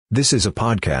This is a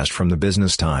podcast from the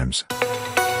Business Times.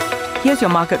 Here's your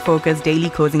Market Focus Daily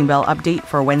Closing Bell update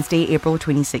for Wednesday, April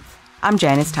 26th. I'm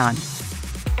Janice Tan.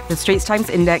 The Straits Times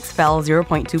Index fell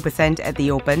 0.2% at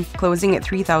the open, closing at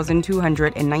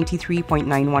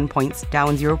 3,293.91 points,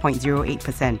 down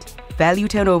 0.08%. Value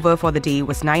turnover for the day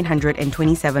was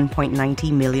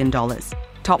 $927.90 million.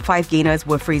 Top 5 gainers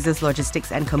were Frasers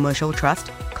Logistics and Commercial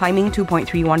Trust, climbing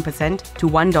 2.31% to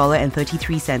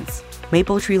 $1.33.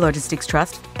 Mapletree Logistics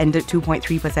Trust ended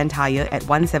 2.3% higher at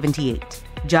 $178.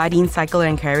 Jardine Cycle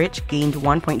and Carriage gained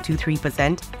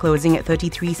 1.23%, closing at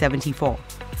 $33.74.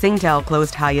 Singtel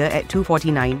closed higher at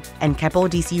 $249, and Keppel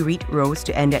DC REIT rose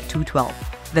to end at $212.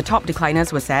 The top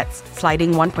decliners were SATS,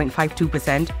 sliding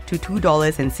 1.52% to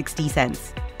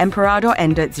 $2.60. Emperador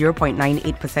ended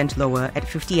 0.98% lower at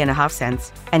 50.5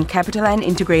 cents, and CapitaLand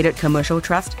Integrated Commercial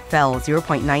Trust fell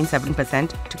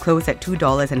 0.97% to close at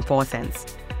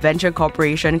 $2.04. Venture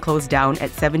Corporation closed down at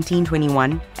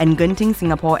 $17.21, and Genting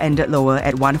Singapore ended lower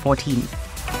at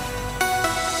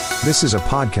 $1.14. This is a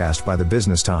podcast by the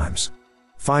Business Times.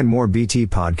 Find more BT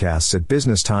podcasts at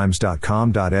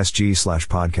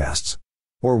businesstimes.com.sg/podcasts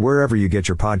or wherever you get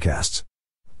your podcasts.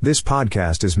 This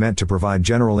podcast is meant to provide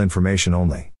general information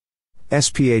only.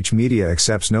 SPH Media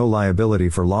accepts no liability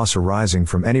for loss arising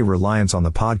from any reliance on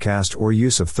the podcast or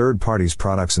use of third parties'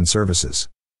 products and services.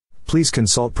 Please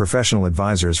consult professional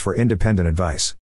advisors for independent advice.